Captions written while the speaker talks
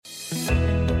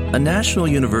A national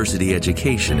university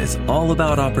education is all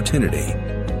about opportunity.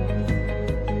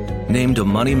 Named a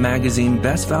Money Magazine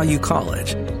Best Value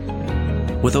College,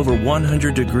 with over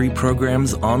 100 degree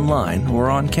programs online or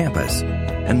on campus,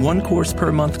 and one course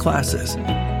per month classes,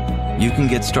 you can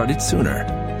get started sooner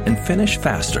and finish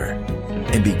faster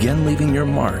and begin leaving your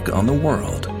mark on the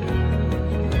world.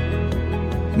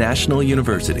 National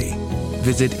University.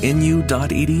 Visit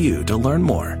nu.edu to learn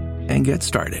more and get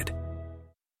started.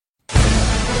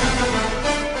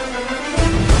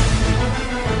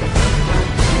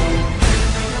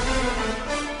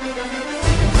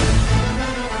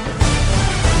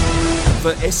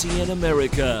 For SEN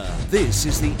America, this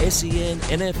is the SEN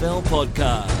NFL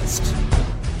Podcast.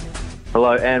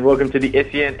 Hello and welcome to the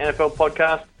SEN NFL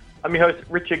Podcast. I'm your host,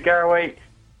 Richard Garraway.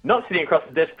 Not sitting across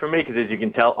the desk from me, because as you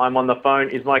can tell, I'm on the phone,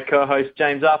 is my co-host,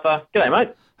 James Arthur. G'day,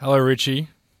 mate. Hello, Richie.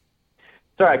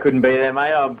 Sorry I couldn't be there,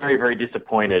 mate. I'm very, very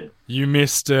disappointed. You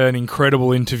missed an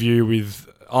incredible interview with,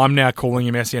 I'm now calling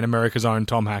him SEN America's own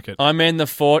Tom Hackett. I manned the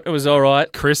fort. It was all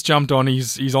right. Chris jumped on.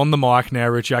 He's on the mic now,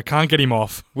 Richie. I can't get him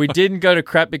off. We didn't go to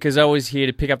crap because I was here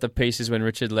to pick up the pieces when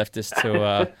Richard left us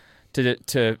to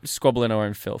squabble in our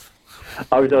own filth.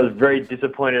 I was very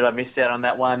disappointed I missed out on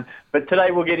that one. But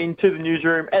today we'll get into the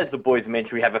newsroom. As the boys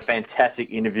mentioned, we have a fantastic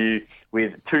interview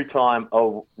with two-time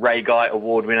Ray Guy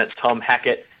Award winner Tom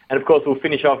Hackett. And, of course, we'll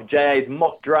finish off JA's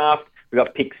mock draft. We've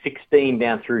got pick 16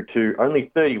 down through to only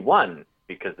 31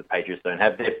 because the Patriots don't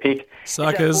have their pick.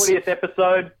 Suckers. It's our 40th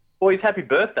episode. Boys, happy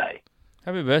birthday.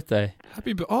 Happy birthday.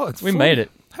 We made it.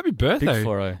 Happy birthday. Big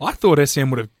 40. I thought SEN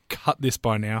would have cut this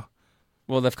by now.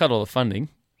 Well, they've cut all the funding,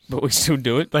 but we still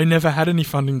do it. They never had any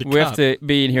funding to cut. We have to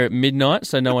be in here at midnight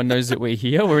so no one knows that we're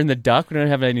here. We're in the dark. We don't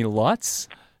have any lights.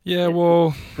 Yeah,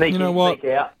 well, Sneak you know in, what?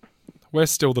 sneak out. We're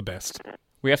still the best.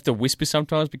 We have to whisper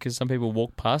sometimes because some people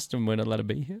walk past and we're not allowed to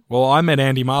be here. Well, I met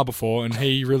Andy Marr before, and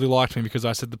he really liked me because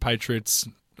I said the Patriots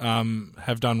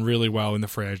have done really well in the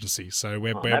free agency. So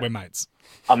we're mates.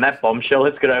 On that bombshell,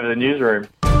 let's get over to the newsroom.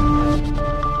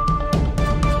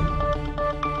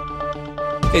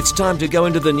 It's time to go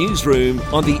into the newsroom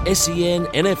on the SEN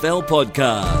NFL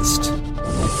Podcast.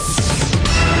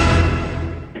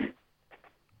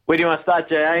 Where do you want to start,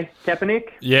 J.A.? Kaepernick?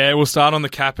 Yeah, we'll start on the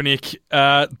Kaepernick.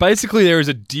 Basically, there is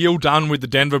a deal done with the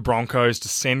Denver Broncos to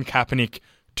send Kaepernick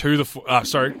to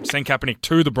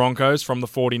the Broncos from the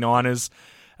 49ers.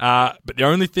 But the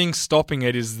only thing stopping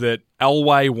it is that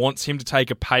Elway wants him to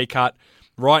take a pay cut.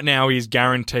 Right now, he's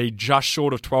guaranteed just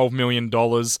short of $12 million,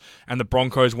 and the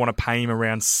Broncos want to pay him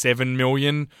around $7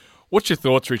 million. What's your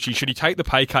thoughts, Richie? Should he take the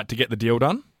pay cut to get the deal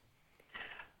done?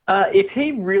 If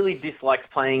he really dislikes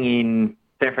playing in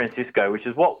San Francisco, which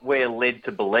is what we're led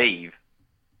to believe,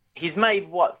 he's made,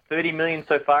 $30 million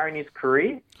so far in his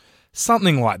career?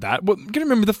 Something like that. Well, you got to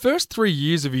remember, the first 3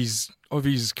 years of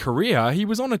his career, he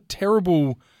was on a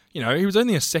terrible... he was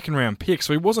only a second-round pick,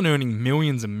 so he wasn't earning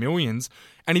millions and millions,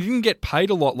 and he didn't get paid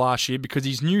a lot last year because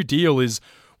his new deal is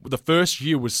the first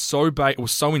year was so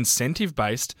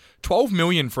incentive-based. $12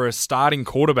 million for a starting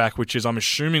quarterback, which is, I'm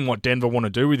assuming, what Denver want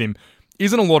to do with him,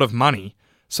 isn't a lot of money.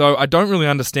 So I don't really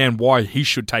understand why he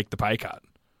should take the pay cut.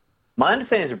 My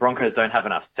understanding is the Broncos don't have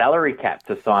enough salary cap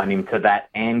to sign him to that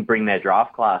and bring their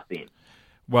draft class in.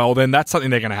 Well, then that's something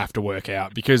they're going to have to work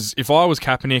out, because if I was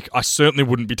Kaepernick, I certainly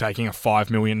wouldn't be taking a $5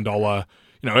 million,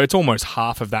 it's almost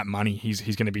half of that money he's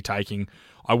going to be taking.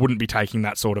 I wouldn't be taking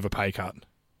that sort of a pay cut.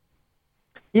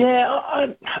 Yeah,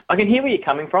 I can hear where you're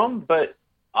coming from, but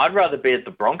I'd rather be at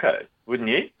the Broncos, wouldn't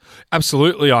you?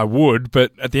 Absolutely, I would,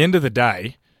 but at the end of the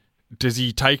day, does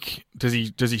he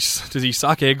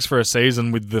suck eggs for a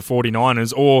season with the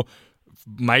 49ers, or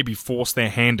maybe force their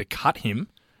hand to cut him?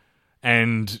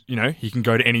 And, he can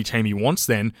go to any team he wants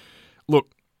then. Look,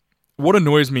 what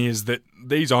annoys me is that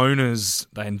these owners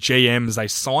and GMs, they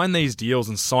sign these deals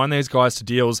and sign these guys to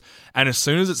deals, and as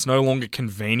soon as it's no longer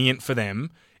convenient for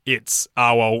them, it's,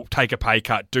 take a pay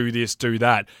cut, do this, do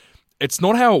that. It's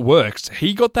not how it works.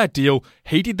 He got that deal.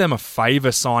 He did them a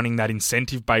favor signing that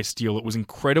incentive-based deal. It was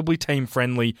incredibly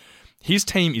team-friendly. His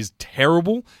team is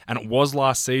terrible, and it was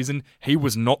last season. He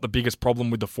was not the biggest problem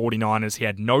with the 49ers. He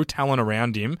had no talent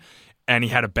around him, and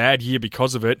he had a bad year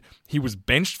because of it. He was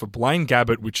benched for Blaine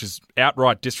Gabbert, which is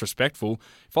outright disrespectful.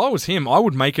 If I was him, I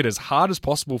would make it as hard as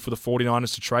possible for the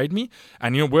 49ers to trade me.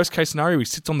 And, worst case scenario, he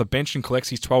sits on the bench and collects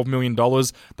his $12 million.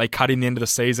 They cut him the end of the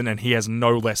season, and he has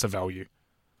no lesser value.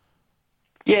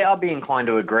 Yeah, I'd be inclined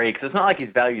to agree, because it's not like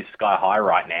his value is sky high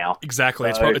right now.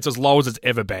 Exactly. So, it's as low as it's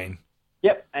ever been.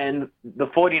 Yep, and the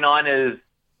 49ers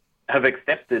have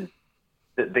accepted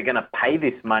that they're going to pay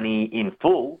this money in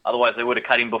full. Otherwise, they would have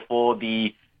cut him before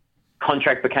the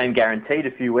contract became guaranteed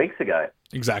a few weeks ago.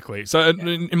 Exactly. So,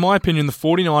 in my opinion, the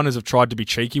 49ers have tried to be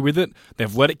cheeky with it.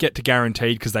 They've let it get to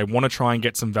guaranteed because they want to try and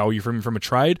get some value from a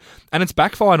trade, and it's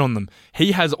backfired on them.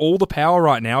 He has all the power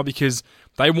right now because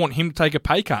they want him to take a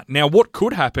pay cut. Now, what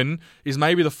could happen is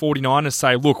maybe the 49ers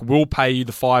say, look, we'll pay you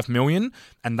the $5 million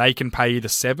and they can pay you the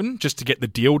 $7 million just to get the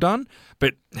deal done.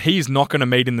 But he's not going to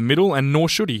meet in the middle, and nor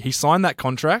should he. He signed that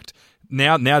contract.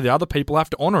 Now the other people have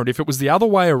to honour it. If it was the other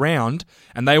way around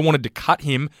and they wanted to cut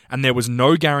him and there was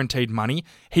no guaranteed money,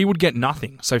 he would get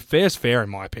nothing. So fair's fair, in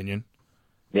my opinion.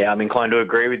 Yeah, I'm inclined to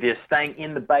agree with you. Staying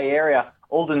in the Bay Area,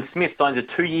 Aldon Smith signs a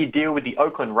 2-year deal with the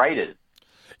Oakland Raiders.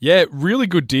 Yeah, really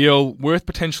good deal, worth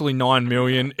potentially $9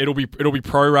 million. It'll be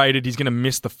prorated. He's going to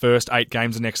miss the first 8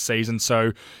 games of next season,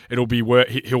 so he'll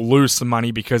lose some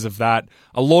money because of that.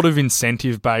 A lot of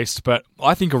incentive based, but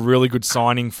I think a really good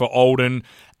signing for Alden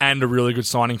and a really good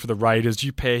signing for the Raiders.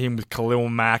 You pair him with Khalil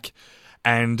Mack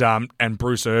and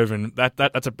Bruce Irvin.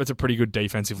 That's a pretty good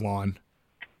defensive line.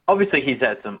 Obviously, he's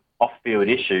had some off-field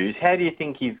issues. How do you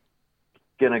think he's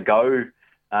going to go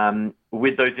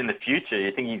with those in the future? Do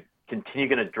you think he's continue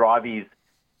going to drive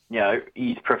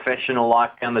his professional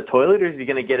life down the toilet, or is he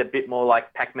going to get a bit more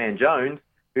like Pac-Man Jones,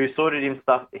 who sorted his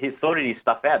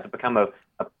stuff out to become a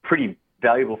pretty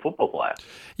valuable football player?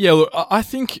 Yeah, look, I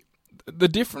think the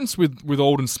difference with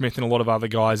Alden Smith and a lot of other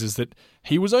guys is that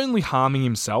he was only harming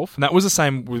himself, and that was the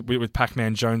same with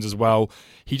Pac-Man Jones as well.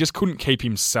 He just couldn't keep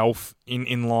himself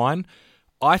in line.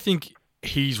 I think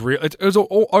he's real. It was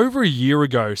over a year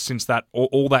ago since that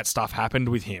all that stuff happened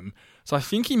with him. So I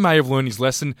think he may have learned his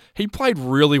lesson. He played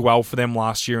really well for them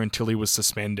last year until he was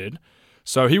suspended.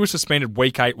 So he was suspended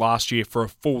week 8 last year for a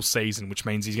full season, which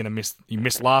means he's going to miss. He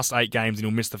missed last 8 games and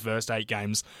he'll miss the first 8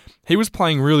 games. He was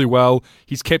playing really well.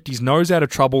 He's kept his nose out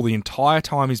of trouble the entire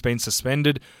time he's been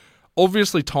suspended.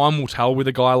 Obviously, time will tell with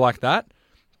a guy like that,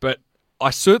 but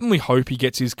I certainly hope he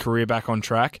gets his career back on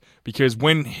track, because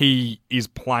when he is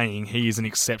playing, he is an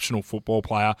exceptional football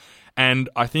player. And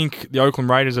I think the Oakland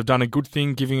Raiders have done a good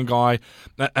thing giving a guy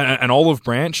an olive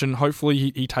branch, and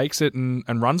hopefully he takes it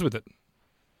and runs with it.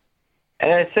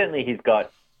 And certainly he's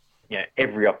got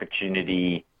every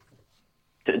opportunity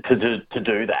to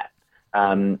do that.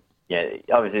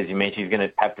 Obviously, as you mentioned, he's going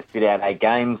to have to sit out 8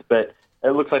 games, but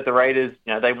it looks like the Raiders,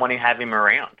 they want to have him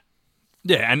around.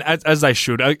 Yeah, and as they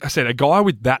should. I said, a guy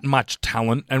with that much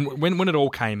talent, and when it all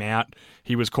came out,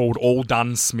 he was called All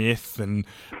Done Smith, and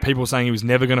people were saying he was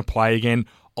never going to play again.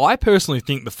 I personally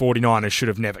think the 49ers should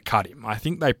have never cut him. I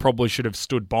think they probably should have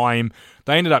stood by him.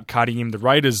 They ended up cutting him. The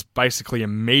Raiders basically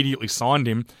immediately signed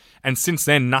him, and since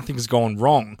then, nothing's gone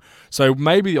wrong. So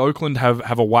maybe Oakland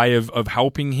have a way of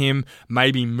helping him.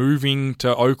 Maybe moving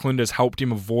to Oakland has helped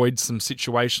him avoid some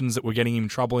situations that were getting him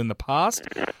trouble in the past.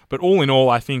 But all in all,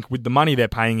 I think with the money they're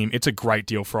paying him, it's a great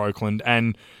deal for Oakland.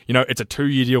 And, it's a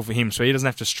 2-year deal for him, so he doesn't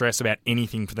have to stress about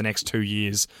anything for the next 2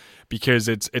 years, because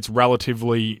it's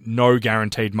relatively no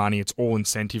guaranteed money. It's all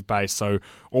incentive-based, so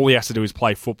all he has to do is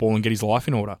play football and get his life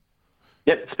in order.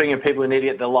 Yep, speaking of people who need to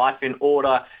get their life in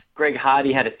order, Greg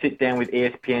Hardy had a sit-down with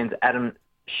ESPN's Adam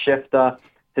Schefter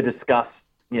to discuss,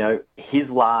 his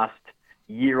last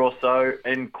year or so.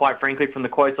 And quite frankly, from the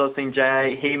quotes I've seen,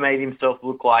 Jay, he made himself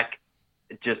look like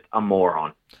just a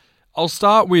moron. I'll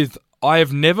start with, I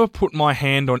have never put my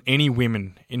hand on any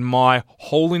women in my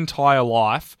whole entire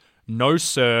life. No,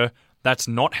 sir, that's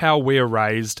not how we're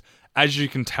raised. As you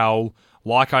can tell,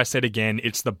 like I said again,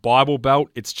 it's the Bible Belt.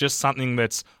 It's just something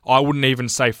that's, I wouldn't even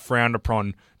say frowned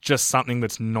upon, just something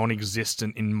that's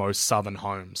non-existent in most Southern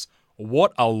homes.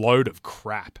 What a load of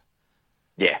crap.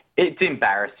 Yeah, it's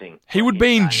embarrassing. He would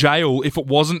be in jail if it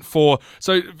wasn't for...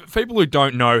 So, for people who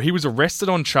don't know, he was arrested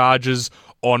on charges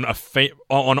on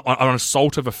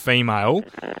assault of a female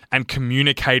and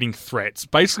communicating threats.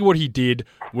 Basically what he did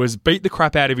was beat the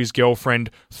crap out of his girlfriend,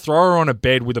 throw her on a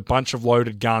bed with a bunch of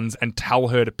loaded guns, and tell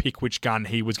her to pick which gun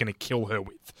he was going to kill her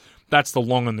with. That's the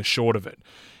long and the short of it.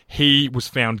 He was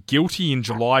found guilty in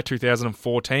July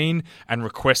 2014 and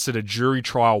requested a jury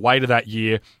trial later that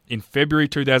year. In February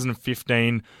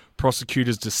 2015,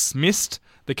 prosecutors dismissed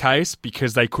the case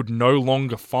because they could no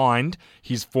longer find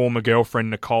his former girlfriend,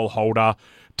 Nicole Holder,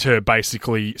 to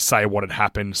basically say what had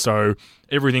happened. So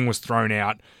everything was thrown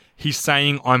out. He's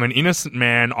saying, I'm an innocent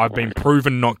man. I've been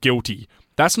proven not guilty.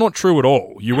 That's not true at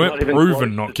all. You weren't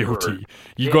proven not guilty.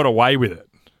 You got away with it.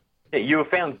 Yeah, you were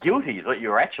found guilty is what you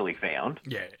were actually found.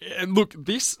 Yeah, and look,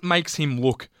 this makes him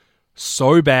look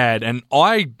so bad, and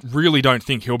I really don't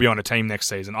think he'll be on a team next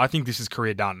season. I think this is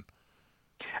career done.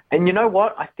 And you know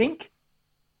what? I think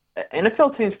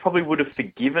NFL teams probably would have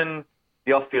forgiven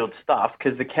the off-field stuff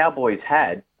because the Cowboys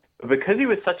had, but because he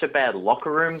was such a bad locker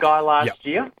room guy last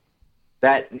year,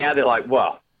 that now they're like,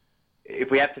 well,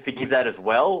 if we have to forgive that as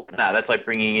well, no, that's like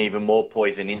bringing even more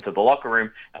poison into the locker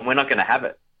room, and we're not going to have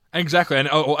it. Exactly, and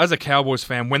as a Cowboys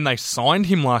fan, when they signed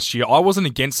him last year, I wasn't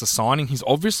against the signing. He's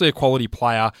obviously a quality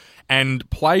player and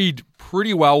played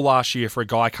pretty well last year for a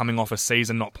guy coming off a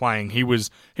season not playing. He was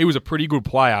a pretty good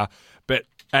player,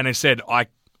 and I said,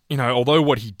 although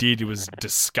what he did was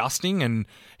disgusting and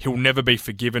he'll never be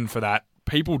forgiven for that,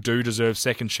 people do deserve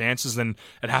second chances, and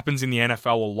it happens in the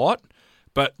NFL a lot.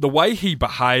 But the way he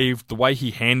behaved, the way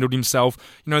he handled himself,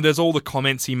 there's all the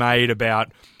comments he made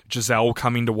about Giselle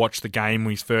coming to watch the game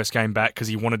when he first came back because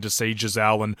he wanted to see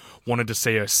Giselle and wanted to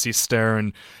see her sister.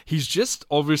 And he's just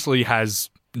obviously has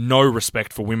no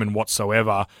respect for women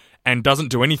whatsoever and doesn't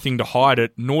do anything to hide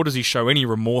it, nor does he show any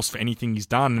remorse for anything he's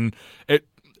done. And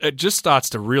it just starts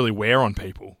to really wear on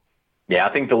people. Yeah,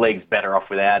 I think the league's better off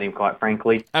without him, quite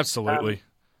frankly. Absolutely.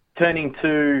 Turning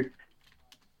to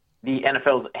the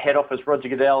NFL's head office, Roger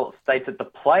Goodell states that the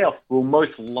playoffs will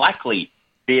most likely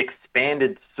be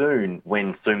expanded soon.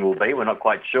 When soon will be, we're not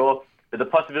quite sure. But the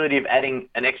possibility of adding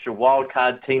an extra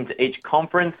wildcard team to each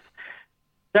conference,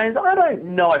 James, I don't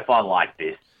know if I like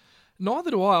this.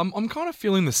 Neither do I. I'm kind of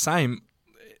feeling the same.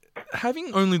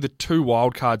 Having only the 2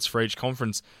 wildcards for each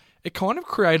conference, it kind of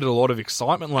created a lot of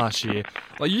excitement last year.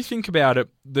 Like, you think about it,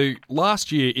 the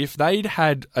last year, if they'd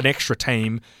had an extra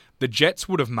team, the Jets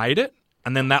would have made it,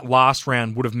 and then that last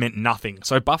round would have meant nothing.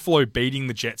 So Buffalo beating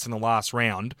the Jets in the last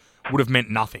round would have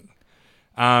meant nothing.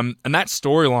 And that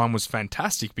storyline was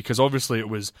fantastic because obviously it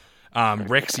was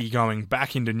Rexy going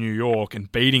back into New York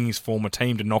and beating his former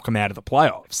team to knock him out of the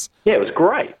playoffs. Yeah, it was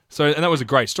great. And that was a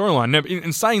great storyline. Now,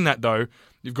 in saying that, though,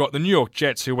 you've got the New York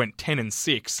Jets who went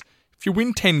 10-6. If you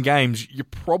win 10 games, you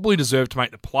probably deserve to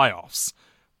make the playoffs.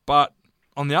 But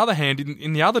on the other hand,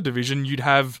 in the other division, you'd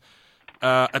have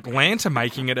Atlanta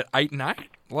making it at 8-8.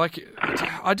 Like,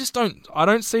 I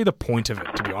don't see the point of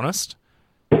it, to be honest.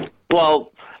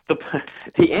 Well,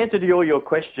 the answer to all your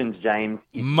questions, James,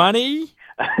 is money.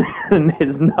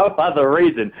 There's no other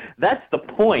reason. That's the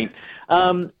point.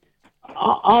 I'm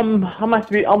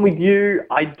with you.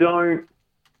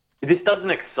 This doesn't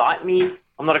excite me.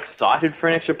 I'm not excited for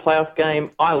an extra playoff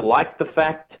game. I like the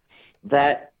fact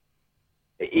that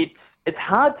it's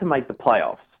hard to make the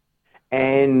playoffs,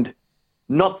 and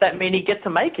not that many get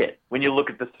to make it when you look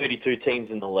at the 32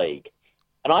 teams in the league.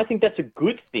 And I think that's a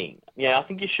good thing. I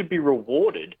think you should be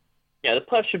rewarded. The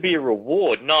playoffs should be a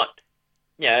reward, not...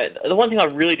 the one thing I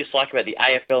really dislike about the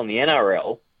AFL and the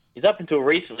NRL is up until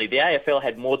recently, the AFL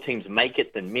had more teams make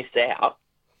it than miss out,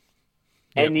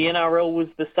 and the NRL was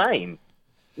the same.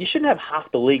 You shouldn't have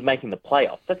half the league making the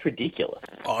playoffs. That's ridiculous.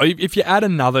 If you add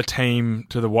another team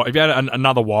to if you add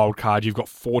another wild card, you've got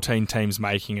 14 teams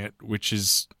making it, which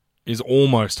is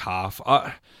almost half.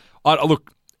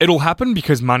 Look, it'll happen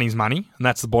because money's money, and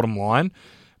that's the bottom line.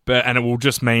 And it will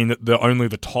just mean that only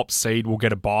the top seed will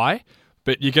get a bye.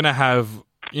 But you're going to have,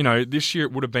 this year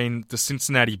it would have been the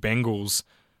Cincinnati Bengals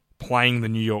playing the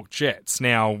New York Jets.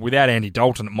 Now, without Andy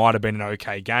Dalton, it might have been an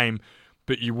okay game,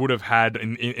 but you would have had,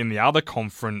 in the other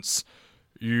conference,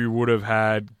 you would have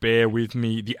had, bear with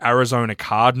me, the Arizona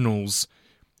Cardinals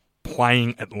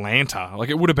playing Atlanta. Like,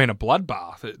 it would have been a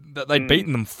bloodbath. They'd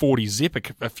beaten them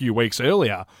 40-0 a few weeks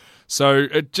earlier. So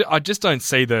I just don't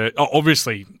see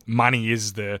obviously money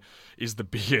is the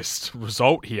biggest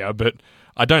result here, but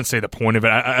I don't see the point of it.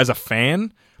 As a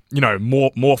fan,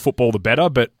 more football the better,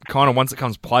 but kind of once it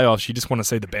comes playoffs, you just want to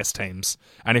see the best teams.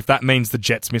 And if that means the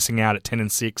Jets missing out at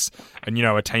 10-6 and,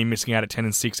 a team missing out at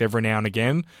 10-6 every now and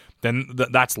again, then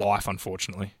that's life,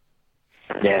 unfortunately.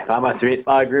 Yeah, I must admit,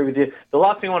 I agree with you. The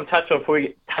last thing I want to touch on before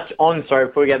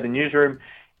we get to the newsroom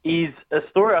is a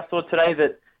story I saw today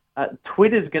that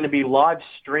Twitter's going to be live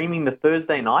streaming the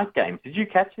Thursday night games. Did you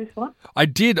catch this one? I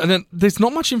did. And then there's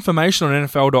not much information on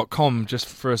NFL.com, just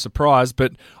for a surprise,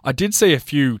 but I did see a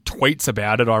few tweets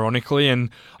about it, ironically,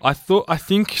 and I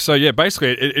think, so yeah,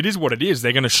 basically it is what it is.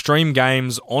 They're going to stream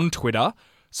games on Twitter.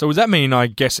 So does that mean, I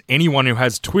guess, anyone who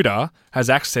has Twitter has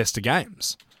access to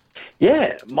games?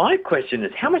 Yeah, my question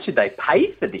is, how much did they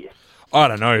pay for this? I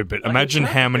don't know, but imagine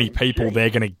how many people they're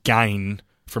going to gain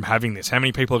from having this. How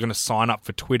many people are going to sign up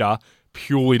for Twitter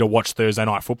purely to watch Thursday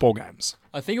night football games?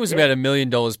 I think it was about $1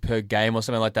 million per game or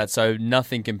something like that, so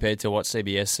nothing compared to what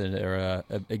CBS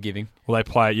are giving. Well, they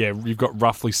play, you've got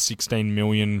roughly $16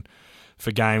 million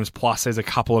for games, plus there's a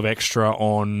couple of extra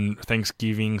on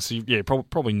Thanksgiving, so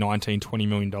probably $19, $20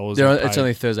 million. It's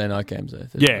only Thursday night games, though.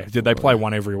 They play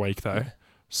one every week, though. Yeah.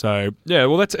 So,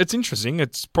 it's interesting.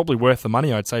 It's probably worth the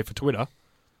money, I'd say, for Twitter.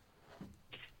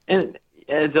 And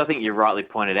as I think you rightly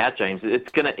pointed out, James, it's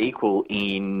going to equal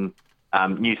in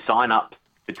new sign-ups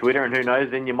for Twitter, and who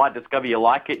knows, then you might discover you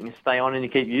like it and you stay on and you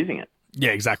keep using it.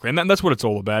 Yeah, exactly, and that's what it's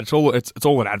all about. It's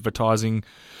all an advertising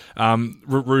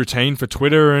routine for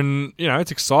Twitter, and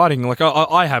it's exciting. Like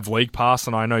I have League Pass,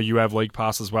 and I know you have League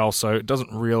Pass as well, so it doesn't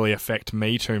really affect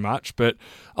me too much. But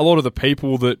a lot of the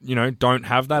people that don't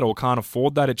have that or can't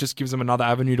afford that, it just gives them another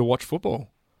avenue to watch football.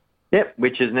 Yep,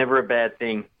 which is never a bad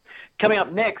thing. Coming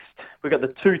up next, we've got the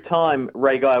 2-time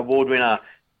Ray Guy Award winner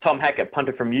Tom Hackett,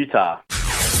 punter from Utah.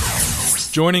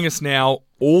 Joining us now,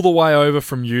 all the way over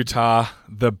from Utah,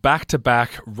 the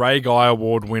back-to-back Ray Guy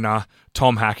Award winner,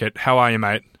 Tom Hackett. How are you,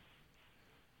 mate?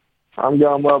 I'm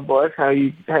going well, boys. How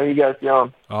you guys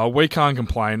going? We can't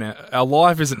complain. Our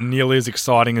life isn't nearly as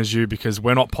exciting as you because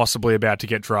we're not possibly about to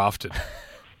get drafted.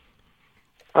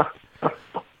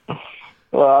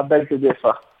 Well, I beg to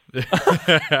differ.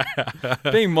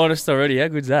 Being modest already, how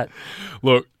good's that?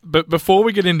 Look, but before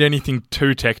we get into anything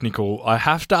too technical, I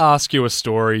have to ask you a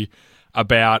story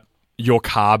about your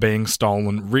car being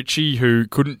stolen. Richie, who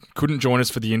couldn't join us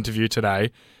for the interview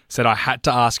today, said I had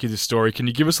to ask you this story. Can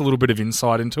you give us a little bit of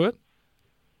insight into it?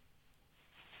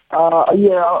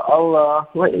 Yeah, I'll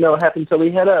let you know what happened. So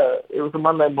it was a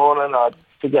Monday morning, I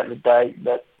forget the date,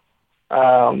 but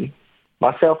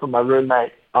myself and my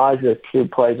roommate, Isaac, who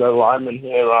plays O-lineman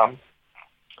here,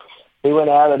 we went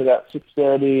out at about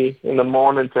 6:30 in the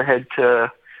morning to head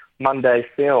to Monday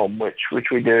film, which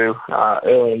we do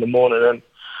early in the morning.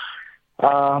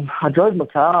 And I drove my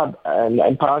car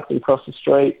and parked it across the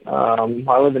street. I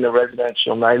live in a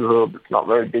residential neighborhood. It's not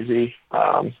very busy.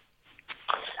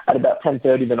 At about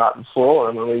 10:30 the night before,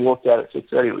 and when we walked out at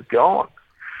 6:30, it was gone.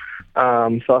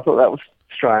 So I thought that was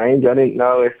strange. I didn't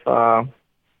know if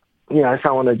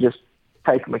someone had just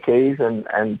taken my keys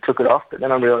and took it off, but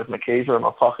then I realized my keys were in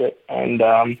my pocket, and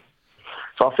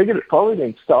so I figured it probably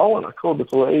been stolen. I called the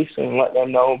police and let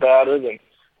them know about it, and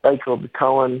they called the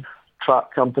Cohen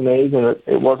truck companies, and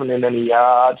it wasn't in any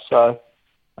yard. So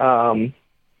I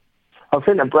was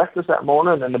sitting at breakfast that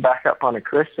morning, and the backup punter,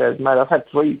 Chris, says, "Mate, I've had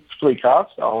three cars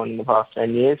stolen in the past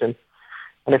 10 years, and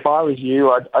if I was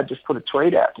you, I'd just put a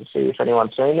tweet out to see if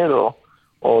anyone's seen it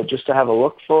or just to have a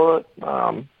look for it."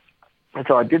 And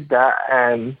so I did that,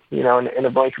 and, in a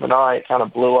blink of an eye, it kind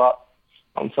of blew up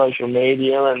on social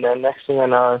media. And then next thing I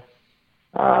know,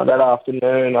 that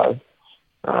afternoon,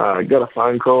 I got a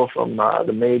phone call from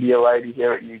the media lady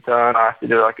here at Utah, and I had to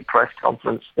do like a press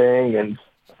conference thing. And,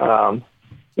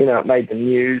 it made the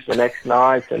news the next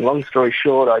night. And long story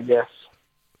short, I guess,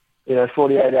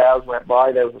 48 hours went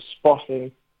by. There was a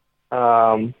spotting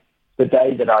the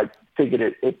day that I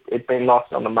figured it'd been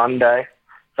lost on the Monday.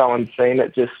 Someone seen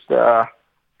it just a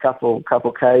couple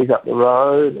Ks up the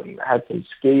road, and had some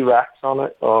ski racks on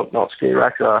it, or not ski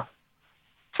racks,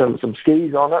 some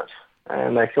skis on it,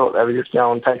 and they thought they were just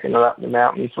going taking it up the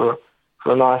mountain for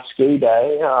a nice ski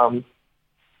day.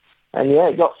 And yeah,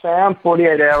 it got found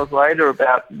 48 hours later,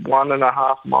 about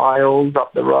 1.5 miles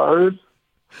up the road,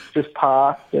 just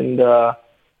parked, and no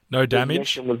damage. The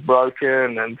ignition was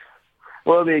broken, and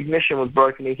the ignition was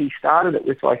broken. He started it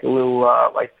with like a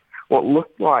little what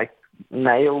looked like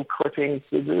nail clipping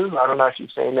scissors. I don't know if you've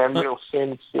seen them, real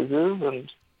thin scissors, and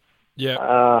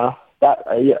yeah,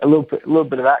 a little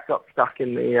bit of that got stuck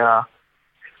in the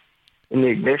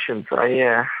ignition. So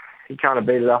yeah, he kind of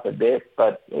beat it up a bit,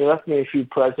 but he left me a few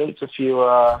presents, a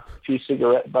few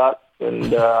cigarette butts,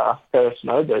 and a pair of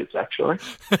snow boots, actually.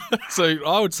 So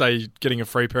I would say, getting a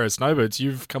free pair of snow boots,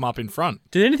 you've come up in front.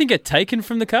 Did anything get taken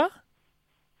from the car?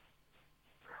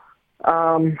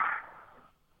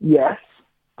 Yes.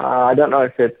 I don't know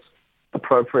if it's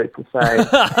appropriate to say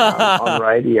on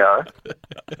radio.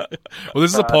 Well,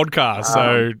 this is a podcast,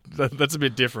 so that's a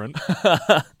bit different.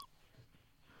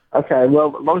 Okay,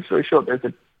 well, long story short, there's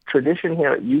a tradition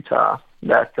here at Utah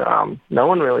that no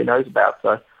one really knows about,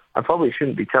 so I probably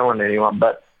shouldn't be telling anyone,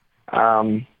 but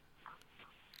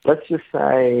let's just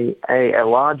say a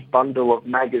large bundle of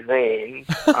magazines.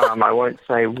 I won't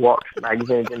say what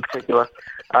magazines in particular.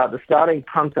 The starting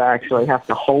punter actually has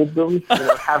to hold them,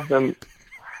 have them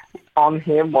on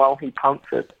him while he punts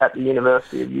it at the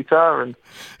University of Utah.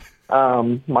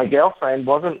 And my girlfriend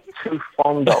wasn't too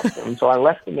fond of them, so I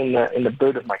left them in the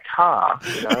boot of my car.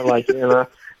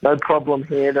 No problem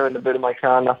here. They're in the boot of my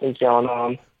car. Nothing's going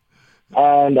on.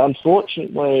 And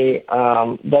unfortunately,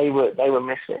 they were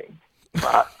missing.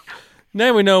 But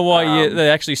now we know why they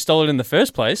actually stole it in the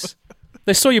first place.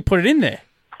 They saw you put it in there.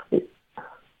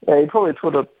 Yeah, he probably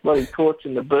put a bloody torch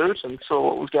in the boot and saw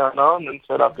what was going on and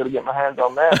said, "I've got to get my hands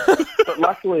on that." But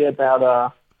luckily,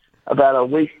 about a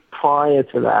week prior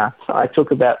to that, I took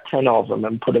about 10 of them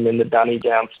and put them in the dunny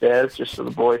downstairs just for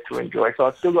the boys to enjoy. So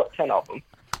I've still got 10 of them.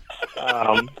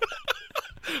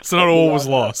 So not all was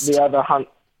lost. The other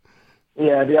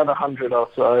 100 or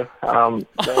so,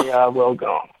 they are well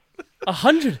gone.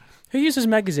 100? Who uses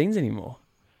magazines anymore?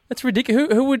 That's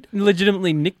ridiculous. Who would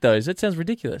legitimately nick those? That sounds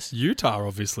ridiculous. Utah,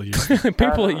 obviously.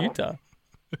 People at Utah.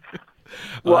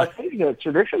 Well, I think the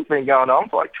tradition's been going on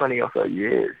for like 20 or so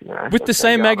years. You know, With the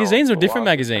same magazines or different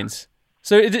magazines?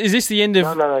 So is this the end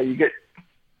of... No. You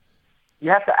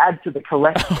have to add to the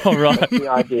collection. Oh, right. That's the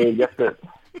idea.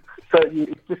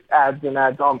 It just adds and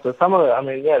adds on. So some of them,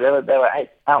 they were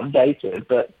outdated,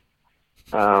 but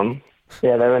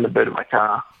they're in the boot of my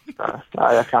car. So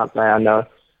I can't say I know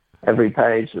every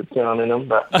page that's going in them,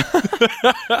 but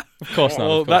of course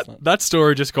not. Well, that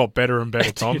story just got better and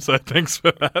better, Tom. So thanks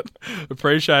for that.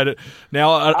 Appreciate it.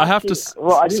 Now I have to.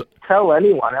 Well, I didn't tell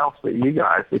anyone else but you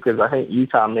guys because I think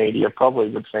Utah media probably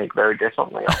would think very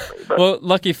differently of me. But well,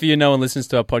 lucky for you, no one listens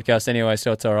to our podcast anyway,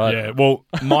 so it's all right. Yeah. Well,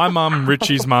 my mum,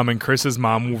 Richie's mum, and Chris's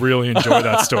mum will really enjoy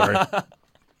that story.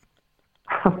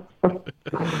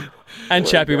 And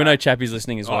Chappie, we know Chappie's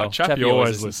listening as well. Chappie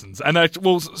always listens. And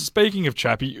speaking of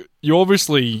Chappie, you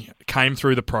obviously came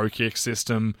through the Pro Kick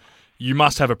system. You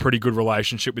must have a pretty good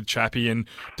relationship with Chappie and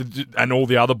all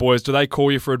the other boys. Do they call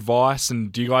you for advice,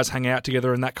 and do you guys hang out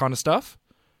together and that kind of stuff?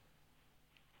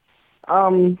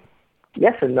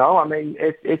 Yes and no.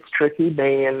 It's tricky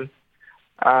being.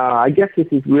 I guess this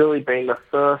has really been the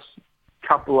first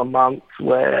couple of months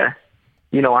where,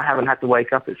 I haven't had to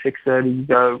wake up at 6:30 to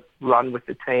go run with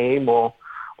the team, or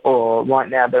right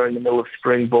now they're in the middle of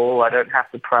spring ball. I don't have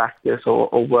to practice or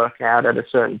work out at a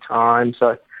certain time. So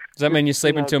does that mean you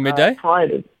sleep until midday?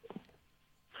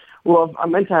 Well,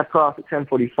 I'm meant to have class at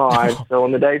 10:45, so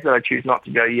on the days that I choose not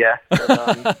to go, yes,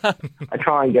 but, I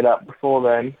try and get up before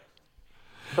then.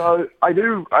 So I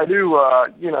do,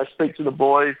 speak to the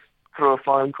boys through a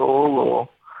phone call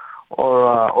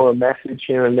or a message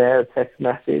here and there, a text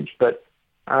message, but.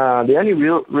 The only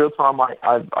real time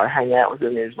I hang out with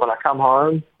him is when I come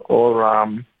home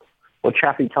or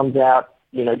Chappie comes out,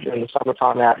 during the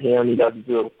summertime out here and he does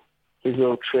his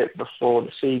little trip before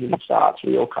the season starts.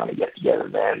 We all kind of get together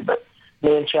then. But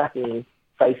me and Chappie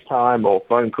FaceTime or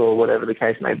phone call, whatever the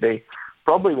case may be,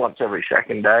 probably once every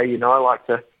second day. I like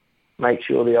to make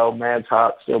sure the old man's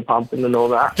heart's still pumping and all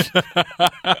that.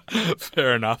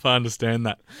 Fair enough. I understand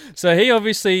that. So he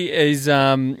obviously is.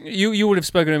 You would have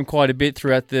spoken to him quite a bit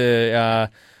throughout the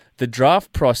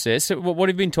draft process. What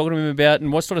have you been talking to him about,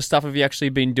 and what sort of stuff have you actually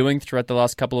been doing throughout the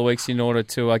last couple of weeks in order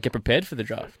to get prepared for the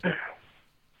draft?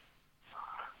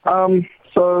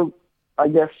 So I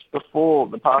guess before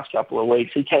the past couple of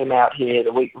weeks, he came out here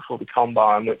the week before the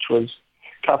combine, which was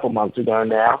a couple months ago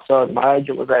now. So my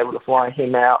agent was able to fly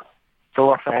him out to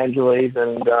Los Angeles,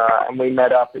 and we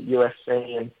met up at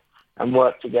USC and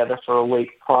worked together for a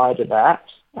week prior to that.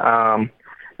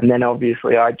 And then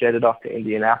obviously I jetted off to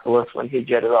Indianapolis when he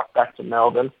jetted off back to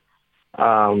Melbourne.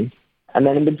 And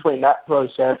then in between that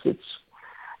process, it's,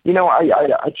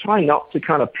 I try not to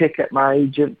kind of pick at my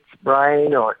agent's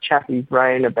brain or Chappie's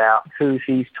brain about who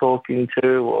he's talking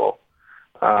to or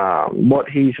what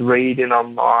he's reading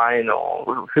online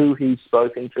or who he's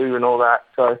spoken to and all that.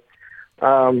 So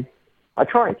I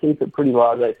try and keep it pretty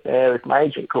laissez-faire. If my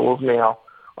agent calls me, I'll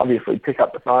obviously pick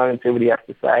up the phone and see what he has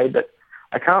to say. But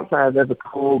I can't say I've ever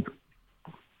called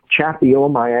Chappie or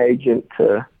my agent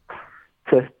to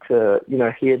hear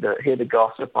the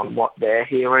gossip on what they're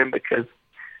hearing because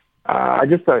I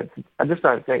just don't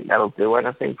think that'll do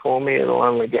anything for me. It'll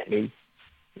only get me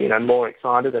more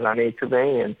excited than I need to be.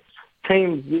 And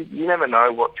teams, you never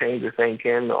know what teams are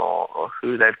thinking or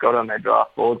who they've got on their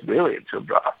draft boards really until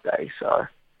draft day. So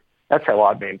that's how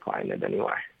I've been playing it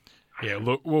anyway. Yeah,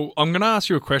 look, well, I'm going to ask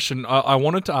you a question. I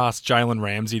wanted to ask Jalen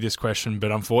Ramsey this question,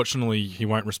 but unfortunately he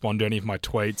won't respond to any of my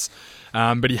tweets.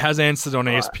 But he has answered on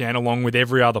ESPN along with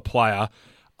every other player.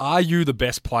 Are you the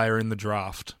best player in the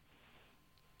draft?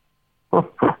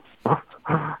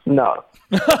 No.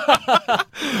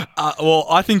 Well,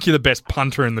 I think you're the best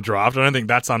punter in the draft. I don't think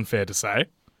that's unfair to say.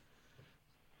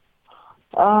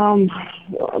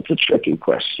 It's a tricky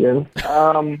question.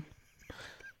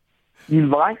 You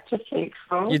like to think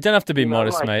so? You don't have to be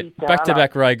modest, mate.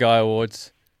 Back-to-back Ray Guy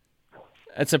Awards.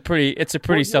 It's a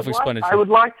pretty self-explanatory. I would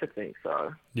like to think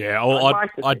so. Yeah,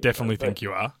 I definitely think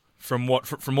you are. From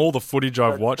all the footage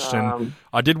I've watched, and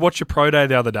I did watch your pro day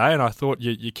the other day, and I thought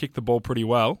you kicked the ball pretty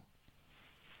well.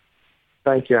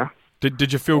 Thank you.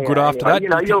 Did you feel good after that? Do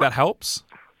you think that helps?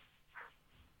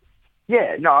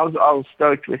 Yeah, no, I was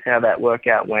stoked with how that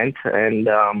workout went, and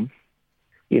I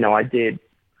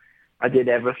did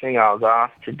everything I was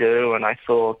asked to do, and I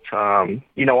thought, I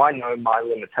know my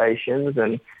limitations,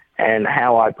 and and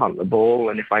how I punt the ball.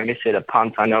 And if I miss hit a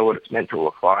punt, I know what it's meant to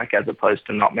look like as opposed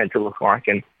to not meant to look like.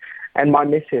 And my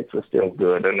miss hits were still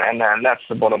good. And that's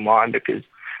the bottom line, because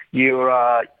you're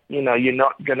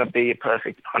not going to be a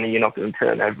perfect punter. You're not going to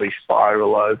turn every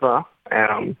spiral over.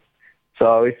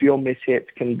 So if your miss hits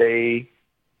can be,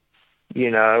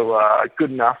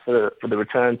 good enough for the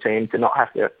return team to not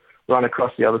have to run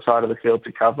across the other side of the field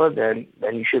to cover, then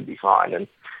you should be fine.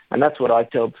 And that's what I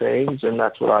tell teams, and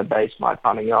that's what I base my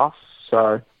punting off.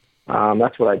 So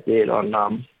that's what I did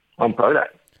on Pro Day.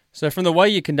 So from the way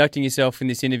you're conducting yourself in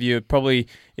this interview, it probably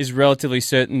is relatively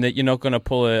certain that you're not going to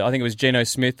pull I think it was Geno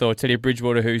Smith or Teddy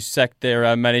Bridgewater who sacked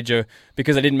their manager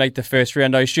because they didn't make the first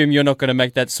round. I assume you're not going to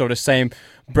make that sort of same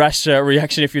brash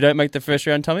reaction if you don't make the first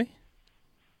round, Tommy?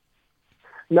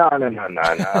 No. Even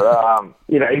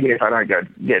if I don't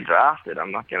get drafted,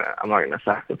 I'm not gonna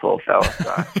sack the poor fella.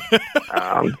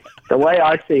 So, the way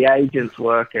I see agents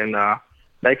work, and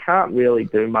they can't really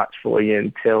do much for you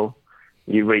until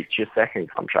you reach your second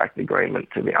contract agreement,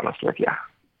 to be honest with you.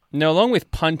 Now, along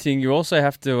with punting, you also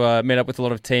have to meet up with a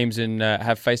lot of teams and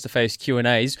have face-to-face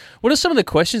Q&As. What are some of the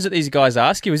questions that these guys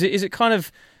ask you? Is it kind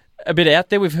of a bit out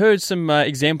there? We've heard some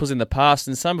examples in the past,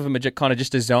 and some of them are kind of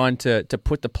just designed to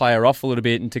put the player off a little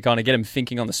bit and to kind of get them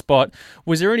thinking on the spot.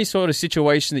 Was there any sort of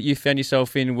situation that you found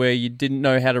yourself in where you didn't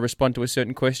know how to respond to a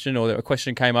certain question, or that a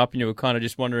question came up and you were kind of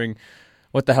just wondering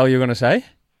what the hell you were going to say?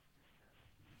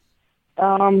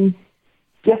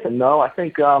 Yes and no. I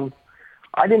think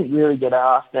I didn't really get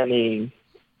asked any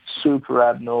super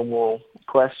abnormal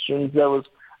questions. There was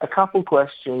a couple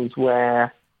questions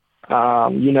where,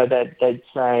 they'd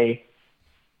say,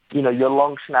 your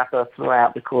long snapper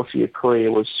throughout the course of your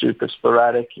career was super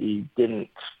sporadic. He's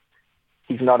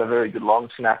not a very good long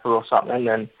snapper or something.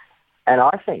 And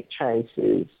I think Chase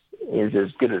is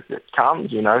as good as it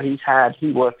comes. He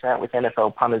works out with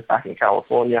NFL punters back in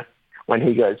California when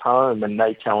he goes home, and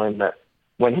they tell him that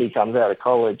when he comes out of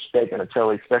college, they're going to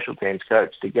tell his special teams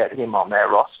coach to get him on their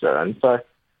roster. And so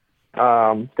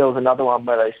there was another one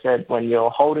where they said when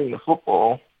you're holding the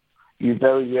football, you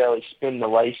very rarely spin the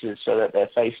laces so that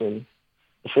they're facing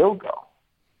the field goal.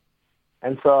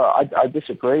 And so I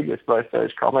disagreed with both those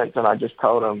comments, and I just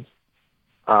told them,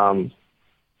 I'm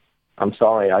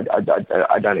sorry, I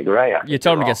don't agree. You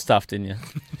told him to get stuffed, didn't you?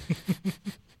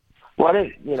 Well, I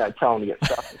didn't, tell him to get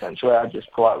stuffed, essentially. I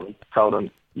just politely told him,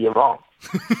 you're wrong.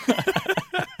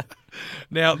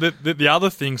 Now, the other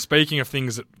thing, speaking of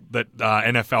things that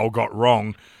NFL got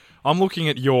wrong, I'm looking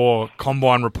at your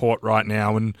combine report right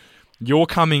now, and you're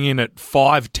coming in at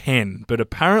 5'10", but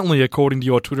apparently, according to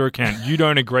your Twitter account, you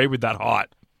don't agree with that height.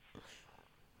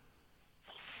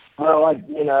 Well, I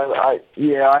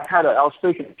was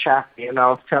speaking to Chappie, and I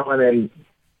was telling him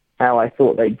how I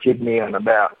thought they jibbed me on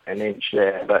about an inch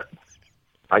there, but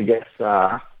I guess,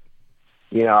 I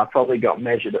probably got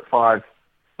measured at 5'11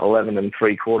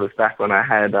 3/4 back when I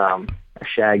had a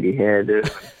shaggy hairdo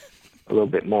and a little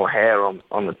bit more hair on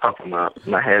the top of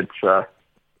my head. So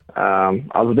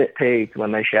I was a bit peeved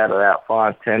when they shouted out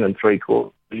 5'10 3/4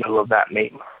 in the middle of that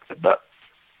meet, but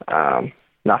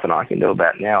nothing I can do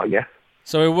about it now, I guess.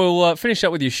 So we'll finish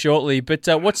up with you shortly, but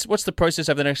what's the process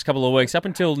over the next couple of weeks? Up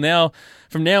until now,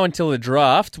 from now until the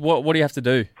draft, what do you have to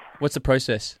do? What's the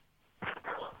process?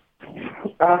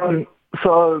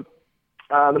 So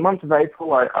the month of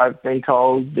April, I've been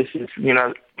told this is,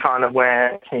 kind of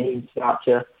where teams start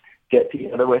to get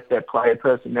together with their player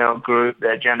personnel group,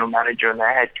 their general manager and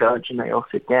their head coach, and they all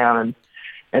sit down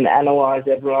and analyze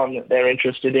everyone that they're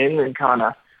interested in and kind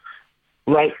of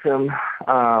rank them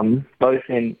both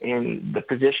in the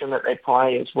position that they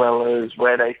play as well as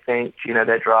where they think,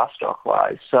 their draft stock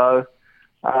lies. So,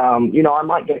 I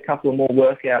might get a couple of more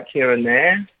workouts here and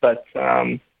there, but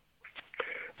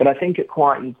I think it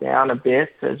quietens down a bit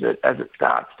as it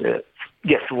starts to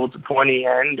get towards the pointy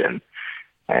end,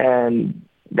 and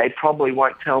they probably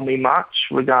won't tell me much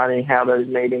regarding how those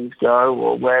meetings go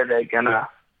or where they're going to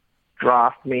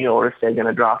draft me or if they're going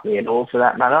to draft me at all for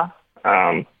that matter.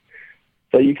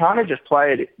 So you kind of just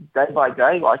play it day by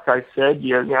day. Like I said,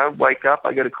 you wake up,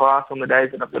 I go to class on the days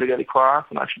that I've got to go to class,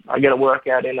 and I get a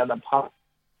workout in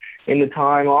in the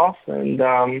time off,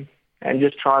 and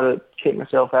just try to keep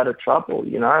myself out of trouble.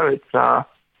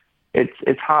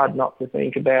 It's hard not to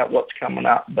think about what's coming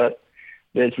up, but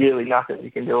there's really nothing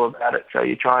you can do about it. So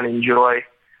you try and enjoy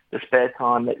the spare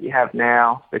time that you have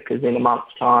now, because in a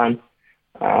month's time,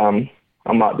 I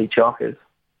might be chockers.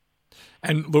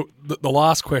 And look, the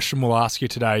last question we'll ask you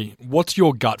today, what's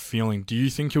your gut feeling? Do you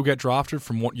think you'll get drafted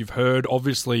from what you've heard?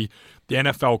 Obviously, the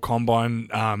NFL Combine,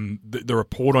 the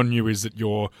report on you is that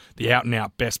you're the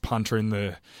out-and-out best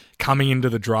punter coming into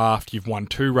the draft. You've won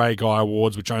 2 Ray Guy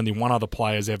Awards, which only one other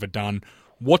player's ever done.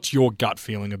 What's your gut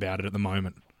feeling about it at the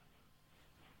moment?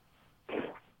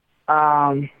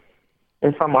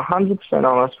 If I'm 100%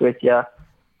 honest with you,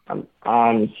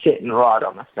 I'm sitting right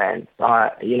on the fence.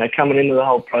 Coming into the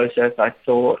whole process, I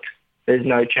thought there's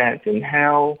no chance in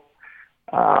hell.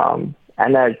 And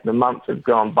as the months have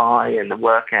gone by and the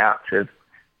workouts have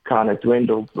kind of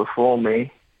dwindled before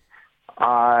me,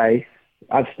 I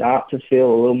start to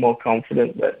feel a little more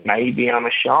confident that maybe I'm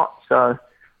a shot. So,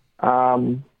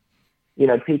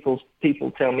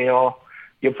 people tell me, oh,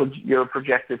 you're a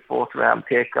projected 4th round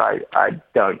pick. I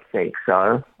don't think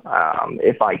so.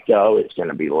 If I go, it's going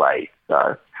to be late.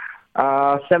 So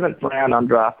 7th round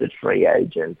undrafted free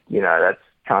agent, that's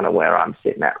kind of where I'm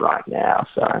sitting at right now.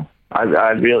 So I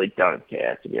really don't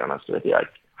care, to be honest with you.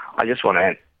 I just want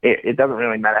to, it doesn't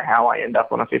really matter how I end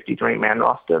up on a 53-man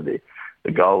roster.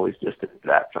 The goal is just to do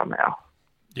that somehow.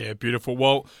 Yeah, beautiful.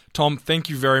 Well, Tom, thank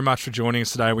you very much for joining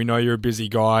us today. We know you're a busy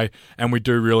guy, and we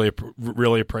do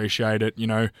really appreciate it.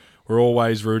 We're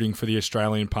always rooting for the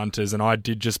Australian punters, and I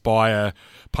did just buy a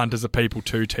Punters Are People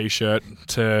 2 T-shirt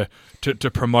to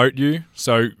promote you.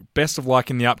 So best of luck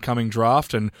in the upcoming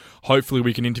draft, and hopefully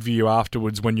we can interview you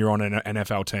afterwards when you're on an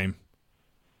NFL team.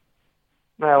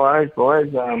 No worries,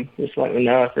 boys. Just let me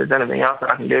know if there's anything else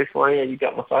I can do for you. You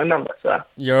got my phone number, so.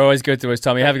 You're always good to us,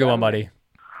 Tommy. Have a good one, buddy.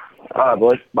 All right,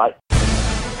 boys. Bye.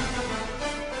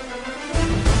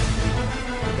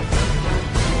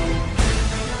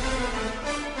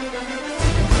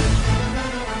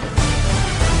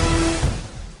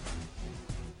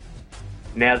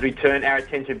 Now, as we turn our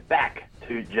attention back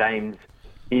to James,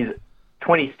 his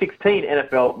 2016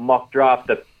 NFL mock draft,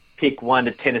 the pick 1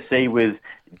 to Tennessee was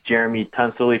Jeremy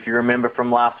Tunsil, if you remember from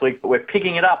last week. But we're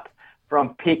picking it up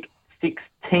from pick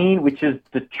 16, which is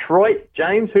Detroit.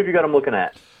 James, who have you got him looking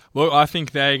at? Look, I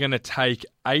think they're going to take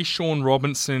Ashawn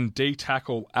Robinson,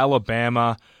 D-tackle,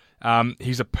 Alabama.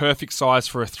 He's a perfect size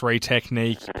for a 3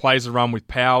 technique. Plays a run with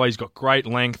power. He's got great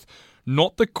length.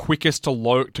 Not the quickest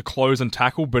to close and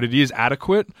tackle, but it is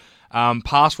adequate.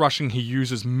 Pass rushing, he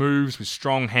uses moves with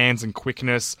strong hands and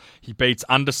quickness. He beats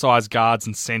undersized guards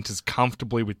and centers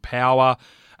comfortably with power.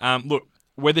 Look,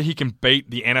 whether he can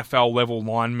beat the NFL-level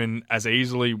linemen as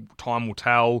easily, time will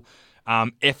tell.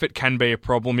 Effort can be a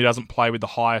problem. He doesn't play with the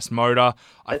highest motor.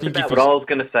 That's about what I was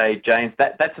going to say, James.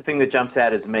 That's the thing that jumps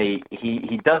out as me.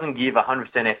 He doesn't give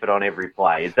 100% effort on every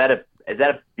play. Is that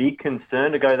a big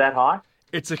concern to go that high?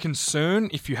 It's a concern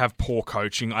if you have poor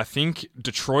coaching. I think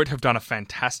Detroit have done a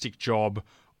fantastic job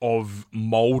of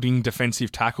moulding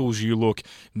defensive tackles. You look,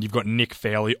 and you've got Nick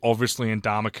Fairley, obviously, and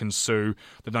Ndamukong Suh.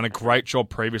 They've done a great job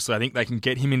previously. I think they can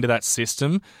get him into that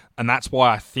system, and that's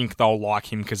why I think they'll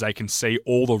like him, because they can see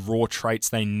all the raw traits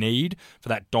they need for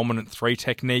that dominant 3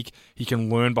 technique. He can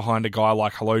learn behind a guy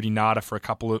like Haloti Ngata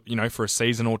for a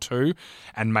season or 2,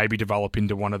 and maybe develop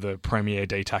into one of the premier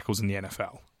D tackles in the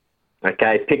NFL.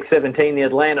 Okay, pick 17, the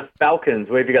Atlanta Falcons.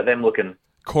 Where have you got them looking?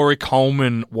 Corey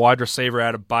Coleman, wide receiver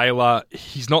out of Baylor.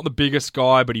 He's not the biggest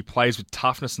guy, but he plays with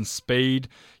toughness and speed.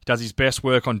 He does his best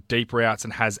work on deep routes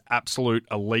and has absolute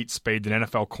elite speed that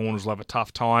NFL corners will have a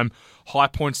tough time. High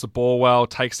points the ball well,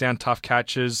 takes down tough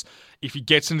catches. If he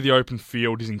gets into the open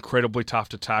field, he's incredibly tough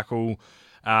to tackle.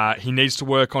 He needs to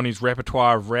work on his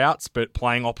repertoire of routes, but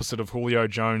playing opposite of Julio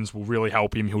Jones will really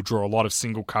help him. He'll draw a lot of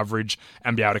single coverage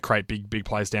and be able to create big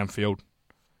plays downfield.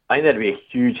 I think that'd be a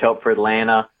huge help for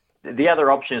Atlanta. The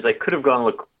other option is they could have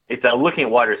gone, if they're looking at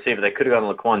wide receiver, they could have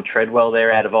gone Laquan Treadwell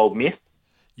there out of Ole Miss.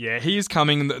 Yeah, he is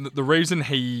coming. The reason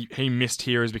he missed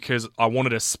here is because I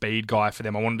wanted a speed guy for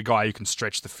them. I wanted a guy who can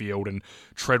stretch the field, and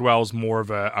Treadwell's more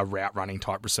of a route-running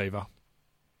type receiver.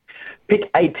 Pick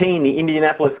 18, the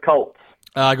Indianapolis Colts.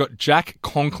 I got Jack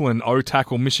Conklin,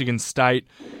 O-tackle, Michigan State.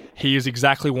 He is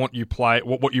exactly what you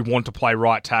want to play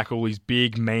right tackle. He's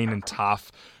big, mean, and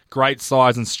tough. Great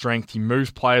size and strength. He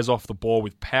moves players off the ball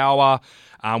with power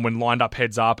when lined up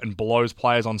heads up, and blows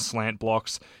players on slant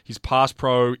blocks. His pass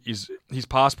pro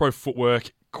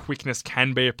footwork, quickness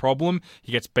can be a problem.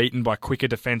 He gets beaten by quicker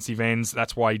defensive ends.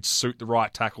 That's why he'd suit the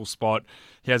right tackle spot.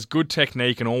 He has good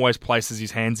technique and always places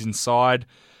his hands inside.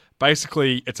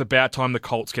 Basically, it's about time the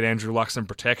Colts get Andrew Luck's in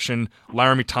protection.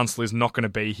 Laramie Tunsil is not going to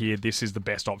be here. This is the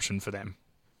best option for them.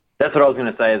 That's what I was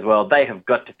going to say as well. They have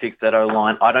got to fix that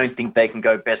O-line. I don't think they can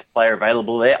go best player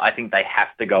available there. I think they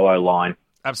have to go O-line.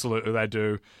 Absolutely, they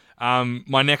do.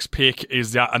 My next pick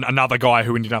is another guy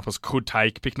who Indianapolis could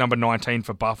take. Pick number 19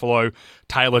 for Buffalo,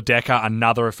 Taylor Decker,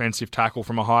 another offensive tackle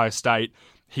from Ohio State.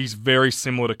 He's very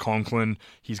similar to Conklin.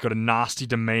 He's got a nasty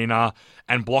demeanor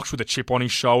and blocks with a chip on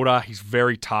his shoulder. He's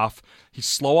very tough. He's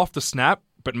slow off the snap,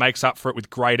 but makes up for it with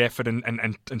great effort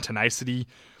and tenacity.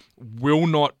 He will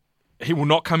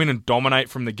not come in and dominate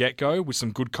from the get-go. With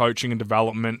some good coaching and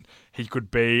development, he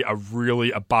could be a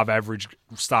really above-average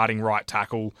starting right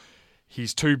tackle.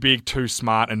 He's too big, too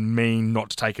smart, and mean not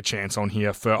to take a chance on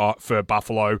here for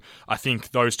Buffalo. I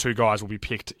think those two guys will be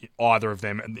picked. Either of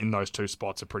them in those two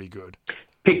spots are pretty good.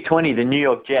 Pick 20, the New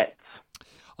York Jets.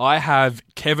 I have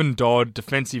Kevin Dodd,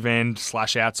 defensive end /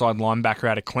 outside linebacker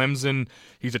out of Clemson.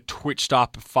 He's a twitched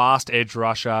up, fast edge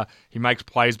rusher. He makes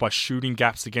plays by shooting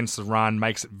gaps against the run,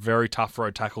 makes it very tough for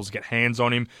tackles to get hands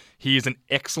on him. He is an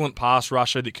excellent pass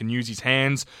rusher that can use his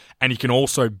hands, and he can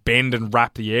also bend and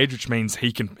wrap the edge, which means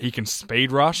he can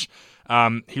speed rush.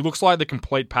 He looks like the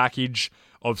complete package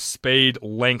of speed,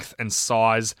 length, and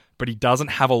size, but he doesn't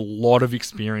have a lot of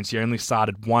experience. He only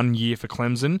started 1 year for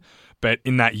Clemson, but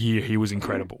in that year, he was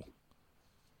incredible.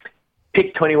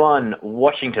 Pick 21,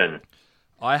 Washington.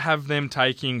 I have them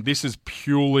taking, this is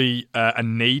purely a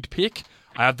need pick.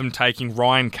 I have them taking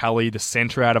Ryan Kelly, the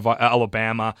center out of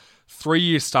Alabama,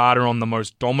 3-year starter on the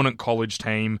most dominant college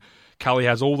team. Kelly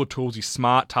has all the tools. He's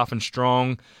smart, tough, and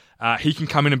strong. He can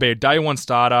come in and be a day one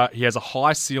starter. He has a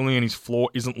high ceiling and his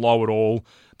floor isn't low at all.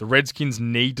 The Redskins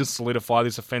need to solidify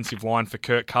this offensive line for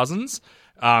Kirk Cousins.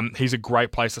 He's a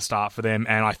great place to start for them,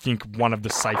 and I think one of the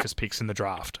safest picks in the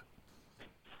draft.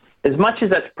 As much as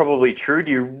that's probably true,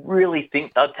 do you really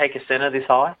think they'd take a center this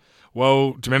high?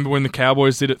 Well, do you remember when the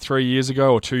Cowboys did it 3 years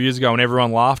ago or 2 years ago and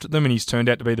everyone laughed at them and he's turned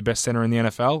out to be the best center in the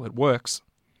NFL? It works.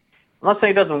 I'm not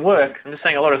saying it doesn't work. I'm just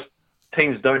saying a lot of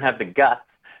teams don't have the guts.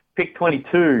 Pick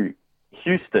 22,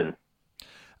 Houston.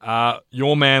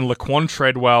 Your man, Laquan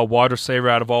Treadwell, wide receiver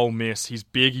out of Ole Miss. He's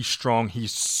big, he's strong,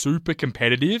 he's super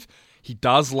competitive. He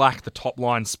does lack the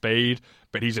top-line speed,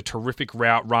 but he's a terrific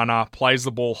route runner, plays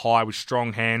the ball high with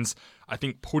strong hands. I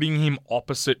think putting him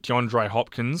opposite DeAndre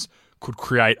Hopkins could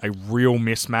create a real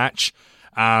mismatch.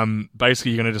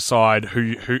 Basically, you're going to decide who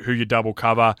you double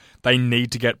cover. They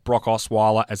need to get Brock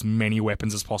Osweiler as many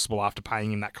weapons as possible after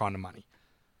paying him that kind of money.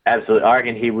 Absolutely. I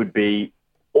reckon he would be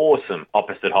awesome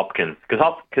opposite Hopkins, because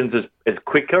Hopkins is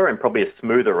quicker and probably a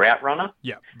smoother route runner.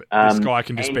 Yeah, but this guy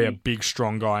can just be a big,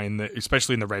 strong guy,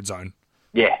 especially in the red zone.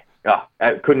 Yeah,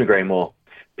 I couldn't agree more.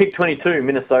 Pick 22,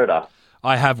 Minnesota.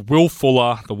 I have Will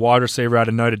Fuller, the wide receiver out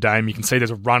of Notre Dame. You can see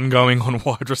there's a run going on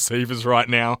wide receivers right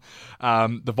now.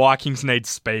 The Vikings need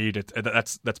speed.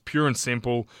 That's pure and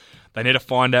simple. They need to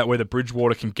find out whether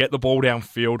Bridgewater can get the ball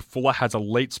downfield. Fuller has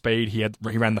elite speed. He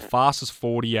ran the fastest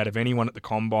 40 out of anyone at the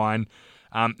combine.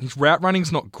 His route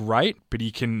running's not great, but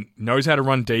he knows how to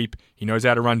run deep. He knows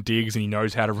how to run digs, and he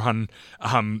knows how to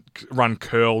run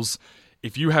curls.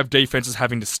 If you have defenses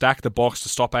having to stack the box to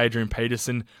stop Adrian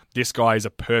Peterson, this guy is a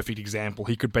perfect example.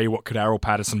 He could be what Cordarrelle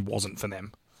Patterson wasn't for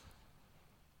them.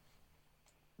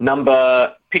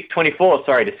 Pick 24,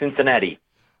 to Cincinnati.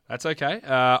 That's okay.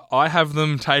 I have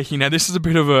them taking... Now, this is a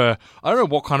bit of a... I don't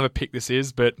know what kind of a pick this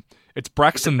is, but it's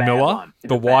Braxton Miller,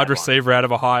 the wide receiver out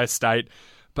of Ohio State.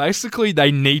 Basically,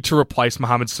 they need to replace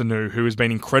Mohamed Sanu, who has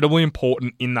been incredibly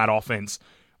important in that offense.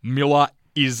 Miller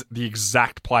is the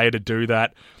exact player to do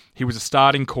that. He was a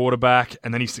starting quarterback,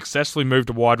 and then he successfully moved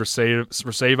to wide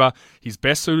receiver. He's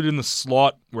best suited in the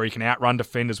slot, where he can outrun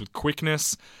defenders with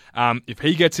quickness. If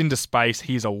he gets into space,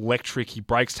 he is electric. He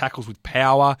breaks tackles with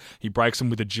power. He breaks them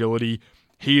with agility.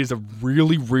 He is a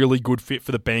really, really good fit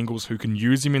for the Bengals, who can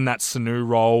use him in that Sanu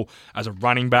role as a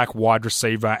running back, wide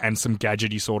receiver, and some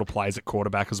gadgety sort of plays at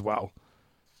quarterback as well.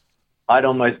 I'd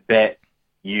almost bet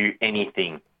you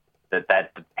anything that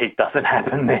pick doesn't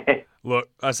happen there. Look,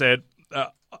 I said...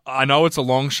 I know it's a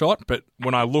long shot, but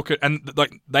when I look at... And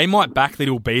they might back that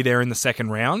he'll be there in the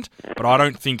second round, but I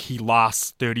don't think he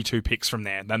lasts 32 picks from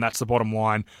there. Then that's the bottom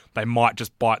line. They might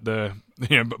just bite the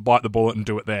bullet and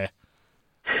do it there.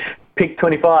 Pick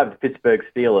 25, the Pittsburgh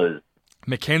Steelers.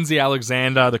 Mackenzie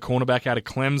Alexander, the cornerback out of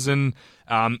Clemson.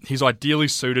 He's ideally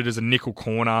suited as a nickel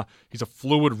corner. He's a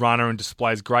fluid runner and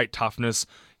displays great toughness.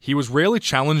 He was rarely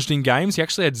challenged in games. He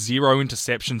actually had 0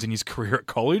 interceptions in his career at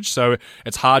college, so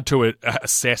it's hard to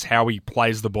assess how he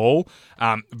plays the ball.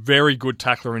 Very good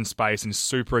tackler in space and is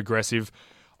super aggressive.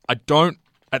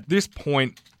 At this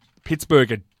point,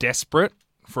 Pittsburgh are desperate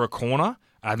for a corner.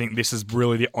 I think this is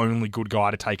really the only good guy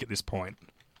to take at this point.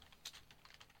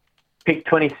 Pick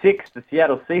 26, the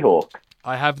Seattle Seahawks.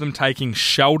 I have them taking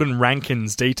Sheldon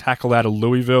Rankins, D-tackle out of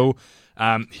Louisville.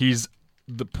 He's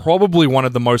probably one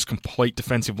of the most complete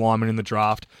defensive linemen in the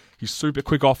draft. He's super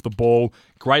quick off the ball,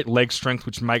 great leg strength,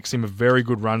 which makes him a very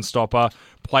good run stopper,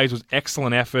 plays with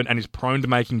excellent effort, and is prone to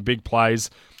making big plays.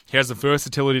 He has the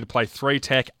versatility to play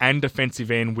 3-tech and defensive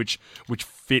end, which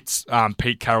fits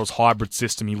Pete Carroll's hybrid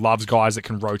system. He loves guys that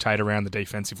can rotate around the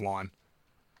defensive line.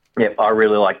 Yep, I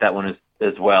really like that one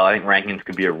as well. I think Rankins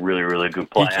could be a really, really good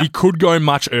player. He could go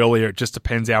much earlier. It just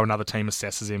depends how another team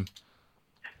assesses him.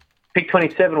 Pick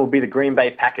 27 will be the Green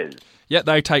Bay Packers. Yeah,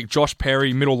 they take Josh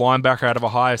Perry, middle linebacker out of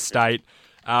Ohio State.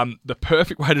 The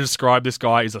perfect way to describe this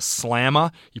guy is a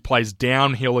slammer. He plays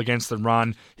downhill against the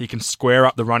run. He can square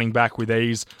up the running back with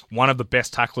ease. One of the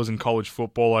best tacklers in college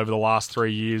football over the last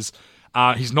 3 years.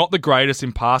 He's not the greatest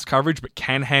in pass coverage, but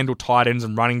can handle tight ends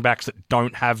and running backs that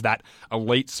don't have that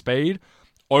elite speed.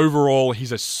 Overall,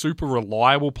 he's a super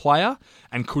reliable player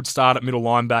and could start at middle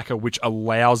linebacker, which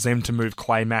allows them to move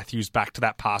Clay Matthews back to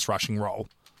that pass rushing role.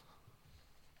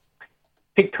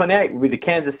 Pick 28 with the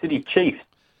Kansas City Chiefs.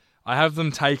 I have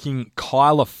them taking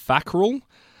Kyler Fackrell,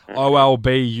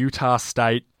 OLB, Utah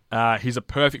State. He's a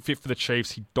perfect fit for the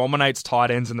Chiefs. He dominates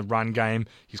tight ends in the run game.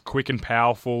 He's quick and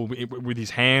powerful with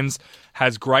his hands,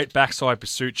 has great backside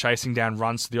pursuit, chasing down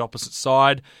runs to the opposite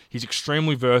side. He's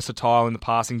extremely versatile in the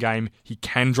passing game. He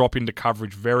can drop into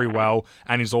coverage very well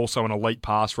and is also an elite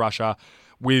pass rusher.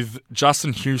 With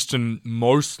Justin Houston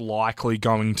most likely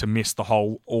going to miss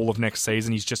all of next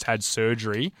season, he's just had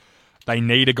surgery. They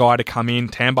need a guy to come in.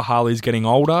 Tamba Harley's getting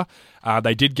older.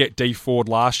 They did get Dee Ford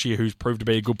last year, who's proved to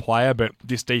be a good player, but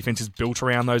this defense is built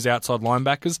around those outside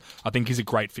linebackers. I think he's a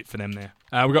great fit for them there.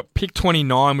 We've got pick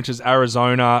 29, which is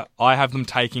Arizona. I have them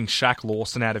taking Shaq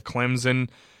Lawson out of Clemson.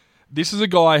 This is a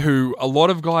guy who a lot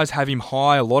of guys have him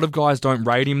high. A lot of guys don't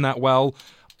rate him that well.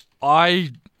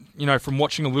 From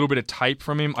watching a little bit of tape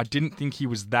from him, I didn't think he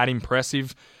was that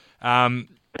impressive.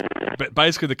 But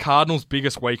basically, the Cardinals'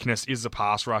 biggest weakness is the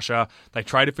pass rusher. They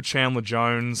traded for Chandler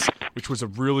Jones, which was a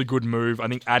really good move. I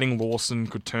think adding Lawson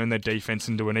could turn their defense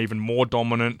into an even more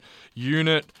dominant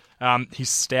unit. He's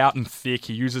stout and thick.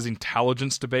 He uses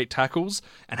intelligence to beat tackles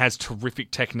and has terrific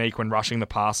technique when rushing the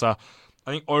passer.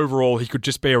 I think overall, he could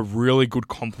just be a really good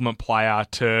complement player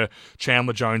to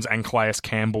Chandler Jones and Calais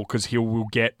Campbell because he will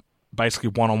get basically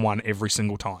one-on-one every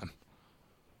single time.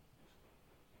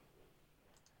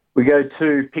 We go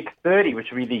to pick 30,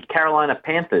 which will be the Carolina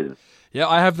Panthers. Yeah,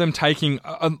 I have them taking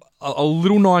a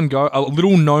little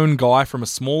known guy from a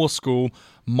smaller school,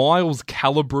 Miles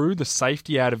Calabrew, the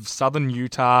safety out of Southern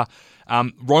Utah.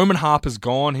 Roman Harper's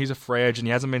gone. He's a free agent.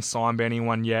 He hasn't been signed by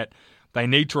anyone yet. They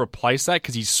need to replace that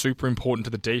because he's super important to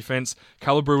the defense.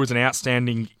 Calabrew is an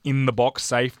outstanding in-the-box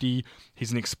safety.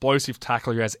 He's an explosive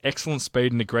tackler who has excellent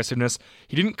speed and aggressiveness.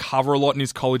 He didn't cover a lot in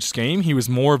his college scheme. He was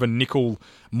more of a nickel,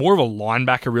 more of a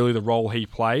linebacker, really, the role he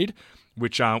played,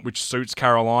 which suits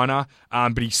Carolina.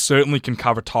 But he certainly can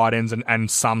cover tight ends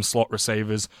and some slot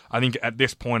receivers. I think at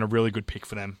this point, a really good pick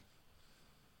for them.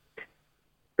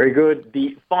 Very good.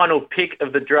 The final pick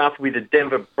of the draft will be the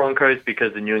Denver Broncos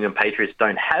because the New England Patriots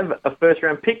don't have a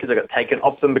first-round pick because they got taken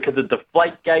off them because of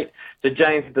Deflategate. So,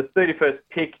 James, the 31st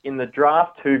pick in the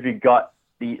draft, who have you got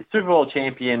the Super Bowl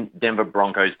champion Denver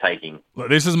Broncos taking? Look,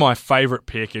 this is my favorite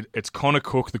pick. It's Connor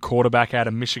Cook, the quarterback out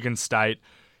of Michigan State.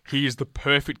 He is the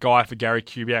perfect guy for Gary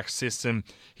Kubiak's system.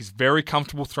 He's very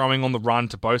comfortable throwing on the run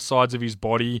to both sides of his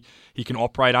body. He can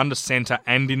operate under center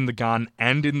and in the gun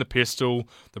and in the pistol.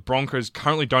 The Broncos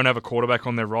currently don't have a quarterback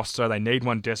on their roster. They need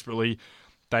one desperately.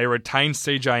 They retain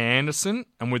CJ Anderson,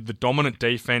 and with the dominant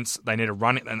defense, they need a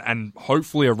run and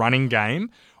hopefully a running game.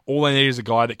 All they need is a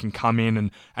guy that can come in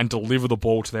and deliver the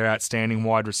ball to their outstanding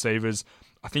wide receivers.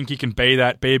 I think he can be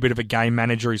a bit of a game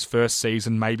manager his first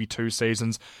season, maybe 2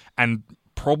 seasons, and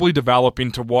probably develop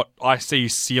into what I see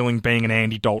his ceiling being an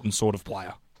Andy Dalton sort of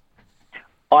player.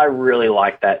 I really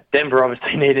like that. Denver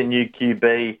obviously need a new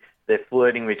QB. They're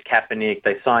flirting with Kaepernick.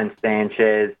 They signed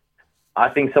Sanchez. I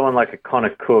think someone like a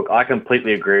Connor Cook, I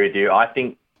completely agree with you. I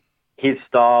think his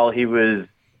style, he was,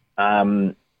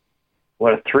 a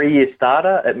 3-year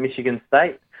starter at Michigan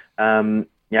State.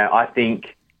 I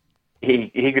think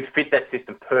he could fit that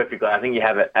system perfectly. I think you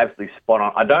have it absolutely spot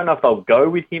on. I don't know if they'll go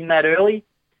with him that early,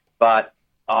 but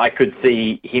I could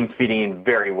see him fitting in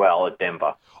very well at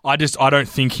Denver. I don't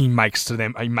think he makes it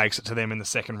to them in the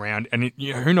second round. And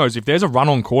who knows, if there's a run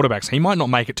on quarterbacks, he might not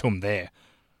make it to them there.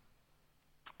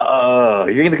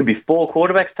 You think there could be 4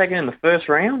 quarterbacks taken in the first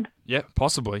round? Yeah,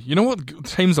 possibly. You know what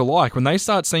teams are like? When they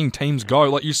start seeing teams go,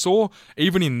 like you saw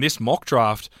even in this mock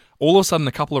draft, all of a sudden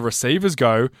a couple of receivers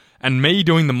go, and me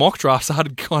doing the mock draft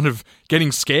started kind of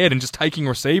getting scared and just taking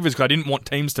receivers because I didn't want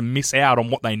teams to miss out on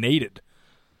what they needed.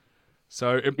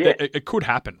 So it could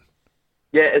happen.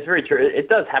 Yeah, it's very true. It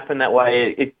does happen that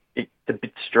way. It's a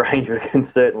bit strange, but it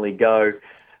can certainly go.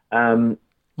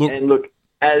 Look,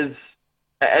 as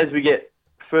we get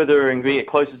further and we get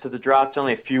closer to the draft, it's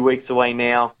only a few weeks away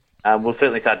now. We'll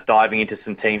certainly start diving into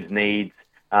some teams' needs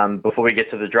before we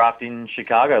get to the draft in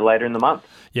Chicago later in the month.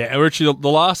 Yeah, Richie, the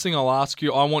last thing I'll ask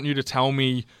you, I want you to tell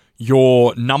me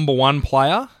your number one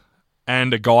player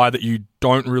and a guy that you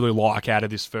don't really like out of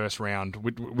this first round.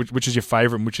 Which is your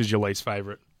favourite and which is your least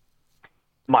favourite?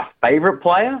 My favourite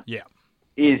player? Yeah.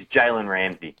 Is Jalen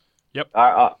Ramsey. Yep.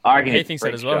 I reckon he thinks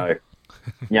that as well.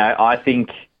 I think,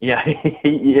 as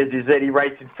you said, he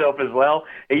rates himself as well.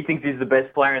 He thinks he's the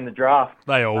best player in the draft.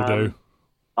 They all do.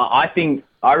 I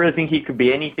really think he could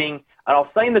be anything. And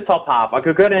I'll say in the top half. I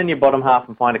could go down your bottom half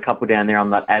and find a couple down there I'm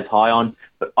not as high on.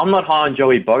 But I'm not high on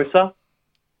Joey Bosa.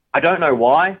 I don't know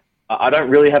why. I don't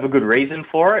really have a good reason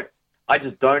for it. I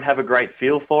just don't have a great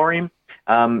feel for him.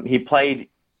 He played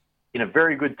in a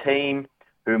very good team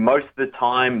who most of the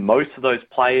time, most of those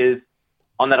players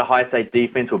on that Ohio State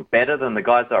defense were better than the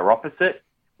guys that are opposite,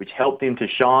 which helped him to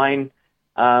shine.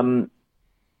 I'm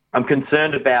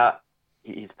concerned about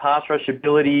his pass rush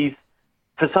abilities.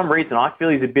 For some reason, I feel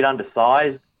he's a bit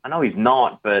undersized. I know he's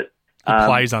not, but... he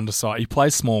plays undersized. He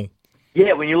plays small.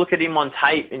 Yeah, when you look at him on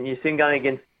tape and you see him going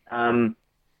against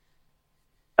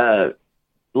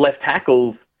left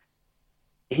tackles,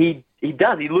 he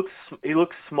does. He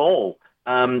looks small.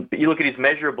 But you look at his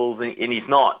measurables and he's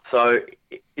not. So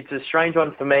it's a strange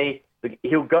one for me.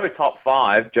 He'll go top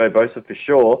 5, Joe Bosa for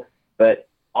sure, but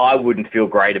I wouldn't feel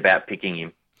great about picking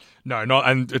him. No, not,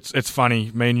 and it's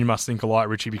funny. Me and you must think alike,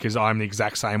 Richie, because I'm the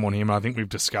exact same on him. I think we've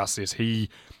discussed this.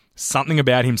 Something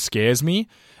about him scares me,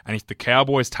 and if the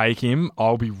Cowboys take him,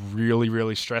 I'll be really,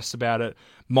 really stressed about it.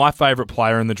 My favourite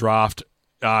player in the draft,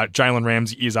 Jalen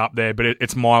Ramsey, is up there, but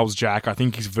it's Myles Jack. I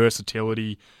think his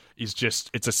versatility is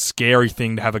it's a scary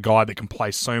thing to have a guy that can play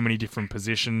so many different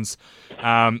positions.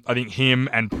 I think him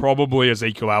and probably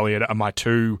Ezekiel Elliott are my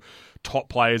two top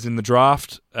players in the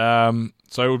draft.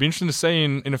 So it would be interesting to see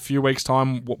in a few weeks'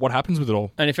 time what happens with it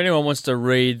all. And if anyone wants to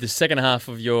read the second half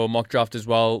of your mock draft as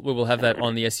well, we will have that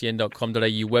on the sen.com.au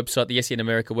website, the SEN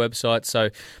America website. So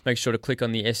make sure to click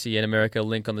on the SEN America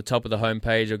link on the top of the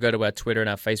homepage or go to our Twitter and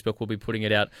our Facebook. We'll be putting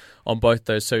it out on both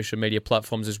those social media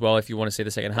platforms as well if you want to see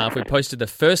the second half. We posted the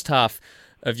first half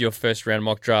of your first round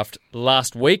mock draft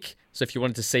last week. So if you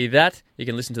wanted to see that, you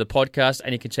can listen to the podcast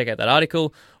and you can check out that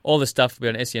article. All the stuff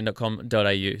will be on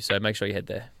sen.com.au. So make sure you head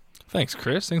there. Thanks,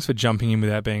 Chris. Thanks for jumping in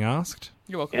without being asked.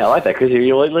 You're welcome. Yeah, I like that, Chris. At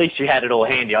least you had it all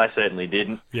handy. I certainly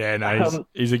didn't. Yeah, no,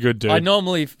 he's a good dude. I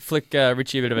normally flick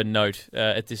Richie a bit of a note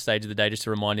at this stage of the day just to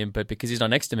remind him, but because he's not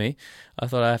next to me, I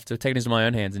thought I have to take it into my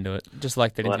own hands and do it. Just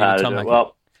like that interview with Tom Hackett.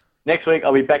 Well, next week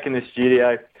I'll be back in the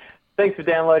studio. Thanks for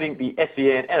downloading the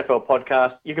SEN NFL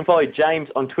Podcast. You can follow James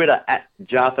on Twitter at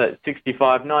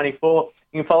Jartha6594.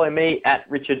 You can follow me at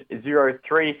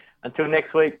Richard03. Until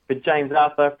next week, for James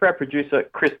Arthur, for our producer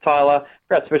Chris Tyler,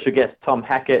 for our special guest Tom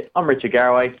Hackett, I'm Richard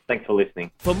Garraway. Thanks for listening.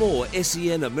 For more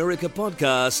SEN America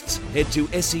podcasts, head to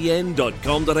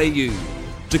sen.com.au.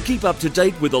 To keep up to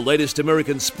date with the latest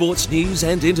American sports news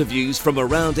and interviews from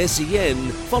around SEN,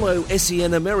 follow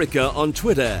SEN America on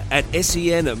Twitter at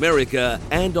SEN America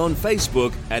and on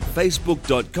Facebook at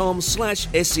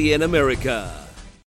facebook.com/SEN America.